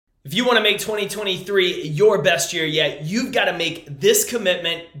If you want to make 2023 your best year yet, you've got to make this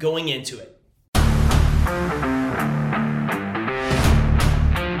commitment going into it.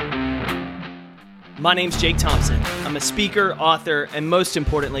 My name's Jake Thompson. I'm a speaker, author, and most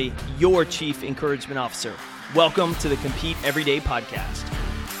importantly, your Chief Encouragement Officer. Welcome to the Compete Everyday podcast.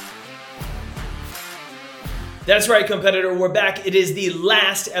 That's right, competitor. We're back. It is the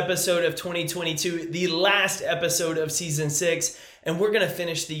last episode of 2022, the last episode of season 6, and we're going to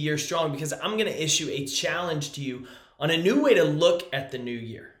finish the year strong because I'm going to issue a challenge to you on a new way to look at the new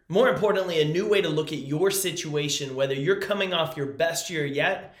year. More importantly, a new way to look at your situation, whether you're coming off your best year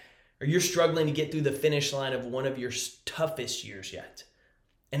yet or you're struggling to get through the finish line of one of your toughest years yet.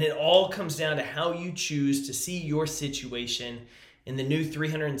 And it all comes down to how you choose to see your situation in the new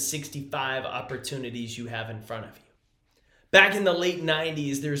 365 opportunities you have in front of you. Back in the late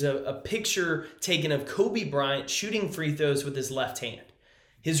 90s, there's a picture taken of Kobe Bryant shooting free throws with his left hand.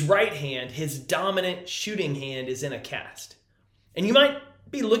 His right hand, his dominant shooting hand, is in a cast. And you might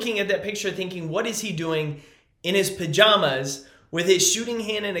be looking at that picture thinking, what is he doing in his pajamas with his shooting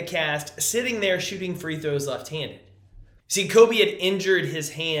hand in a cast, sitting there shooting free throws left-handed? See, Kobe had injured his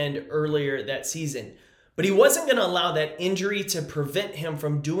hand earlier that season, but he wasn't going to allow that injury to prevent him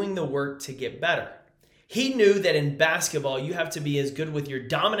from doing the work to get better. He knew that in basketball, you have to be as good with your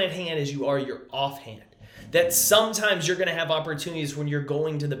dominant hand as you are your offhand. That sometimes you're going to have opportunities when you're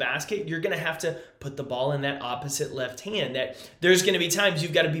going to the basket, you're going to have to put the ball in that opposite left hand. That there's going to be times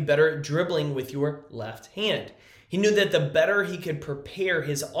you've got to be better at dribbling with your left hand. He knew that the better he could prepare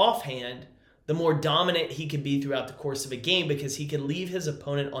his offhand, the more dominant he could be throughout the course of a game because he could leave his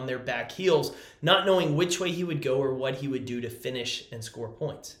opponent on their back heels, not knowing which way he would go or what he would do to finish and score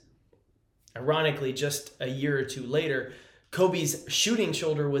points. Ironically, just a year or two later, Kobe's shooting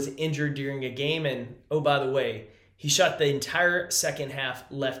shoulder was injured during a game, and oh, by the way, he shot the entire second half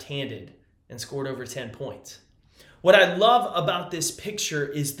left-handed and scored over 10 points. What I love about this picture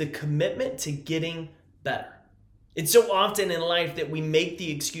is the commitment to getting better. It's so often in life that we make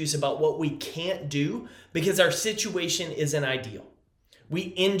the excuse about what we can't do because our situation isn't ideal. We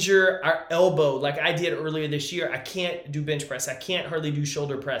injure our elbow like I did earlier this year. I can't do bench press. I can't hardly do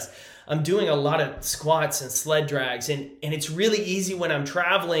shoulder press. I'm doing a lot of squats and sled drags, and it's really easy when I'm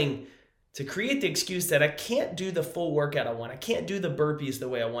traveling to create the excuse that I can't do the full workout I want. I can't do the burpees the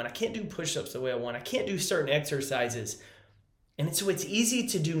way I want. I can't do push-ups the way I want. I can't do certain exercises. And so it's easy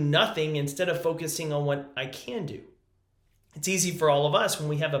to do nothing instead of focusing on what I can do. It's easy for all of us when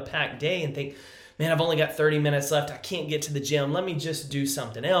we have a packed day and think, man, I've only got 30 minutes left. I can't get to the gym. Let me just do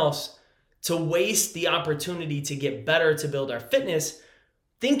something else, to waste the opportunity to get better, to build our fitness,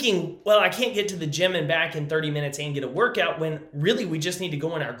 thinking, well, I can't get to the gym and back in 30 minutes and get a workout, when really we just need to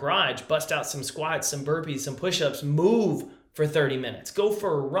go in our garage, bust out some squats, some burpees, some push-ups, move for 30 minutes, go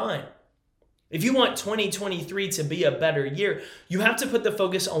for a run. If you want 2023 to be a better year, you have to put the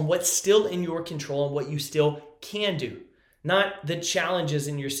focus on what's still in your control and what you still can do. Not the challenges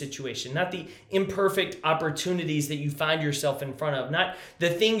in your situation, not the imperfect opportunities that you find yourself in front of, not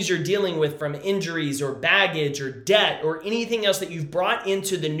the things you're dealing with from injuries or baggage or debt or anything else that you've brought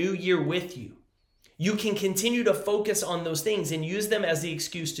into the new year with you. You can continue to focus on those things and use them as the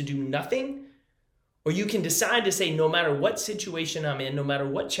excuse to do nothing, or you can decide to say, no matter what situation I'm in, no matter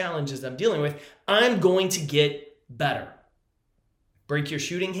what challenges I'm dealing with, I'm going to get better. Break your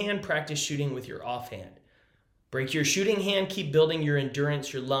shooting hand, practice shooting with your offhand. Break your shooting hand, keep building your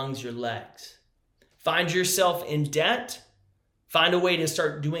endurance, your lungs, your legs. Find yourself in debt, find a way to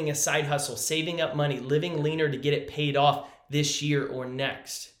start doing a side hustle, saving up money, living leaner to get it paid off this year or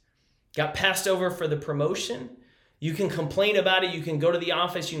next. Got passed over for the promotion? You can complain about it, you can go to the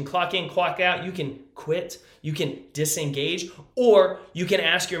office, you can clock in, clock out, you can quit, you can disengage, or you can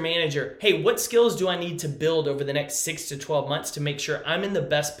ask your manager, hey, what skills do I need to build over the next 6 to 12 months to make sure I'm in the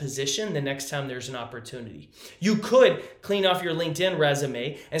best position the next time there's an opportunity? You could clean off your LinkedIn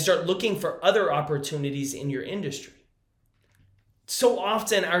resume and start looking for other opportunities in your industry. So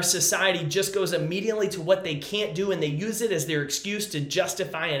often our society just goes immediately to what they can't do, and they use it as their excuse to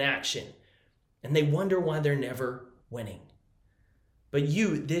justify an action. And they wonder why they're never winning. But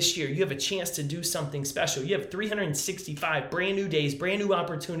you, this year, you have a chance to do something special. You have 365 brand new days, brand new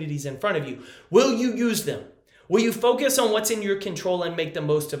opportunities in front of you. Will you use them? Will you focus on what's in your control and make the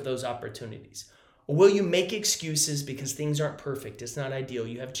most of those opportunities? Or will you make excuses because things aren't perfect? It's not ideal.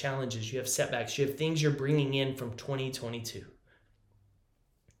 You have challenges, you have setbacks, you have things you're bringing in from 2022.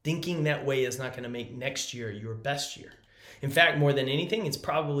 Thinking that way is not going to make next year your best year. In fact, more than anything, it's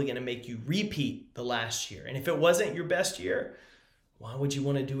probably going to make you repeat the last year. And if it wasn't your best year, why would you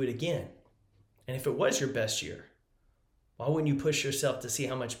want to do it again? And if it was your best year, why wouldn't you push yourself to see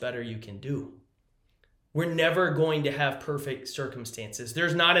how much better you can do? We're never going to have perfect circumstances.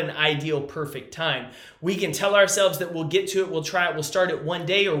 There's not an ideal perfect time. We can tell ourselves that we'll get to it, we'll try it, we'll start it one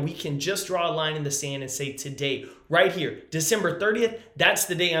day, or we can just draw a line in the sand and say today, right here, December 30th, that's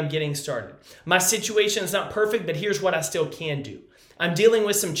the day I'm getting started. My situation is not perfect, but here's what I still can do. I'm dealing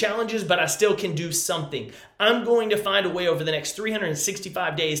with some challenges, but I still can do something. I'm going to find a way over the next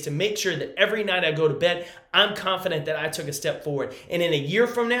 365 days to make sure that every night I go to bed, I'm confident that I took a step forward. And in a year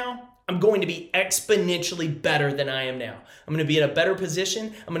from now, I'm going to be exponentially better than I am now. I'm going to be in a better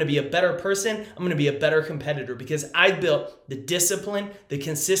position. I'm going to be a better person. I'm going to be a better competitor because I built the discipline, the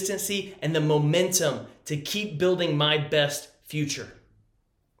consistency, and the momentum to keep building my best future.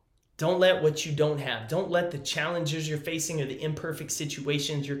 Don't let what you don't have, don't let the challenges you're facing or the imperfect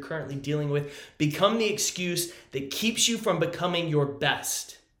situations you're currently dealing with become the excuse that keeps you from becoming your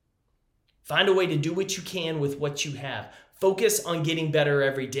best. Find a way to do what you can with what you have. Focus on getting better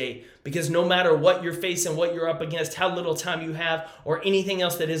every day because no matter what you're facing, what you're up against, how little time you have, or anything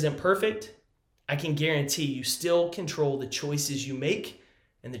else that isn't perfect, I can guarantee you still control the choices you make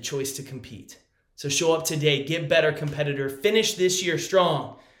and the choice to compete. So show up today, get better, competitor, finish this year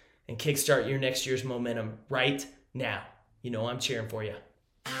strong, and kickstart your next year's momentum right now. You know I'm cheering for you.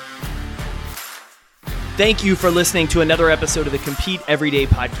 Thank you for listening to another episode of the Compete Everyday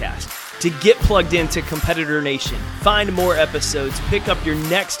podcast. To get plugged into Competitor Nation, find more episodes, pick up your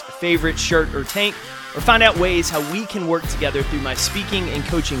next favorite shirt or tank, or find out ways how we can work together through my speaking and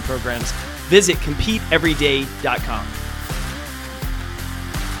coaching programs, visit CompeteEveryday.com.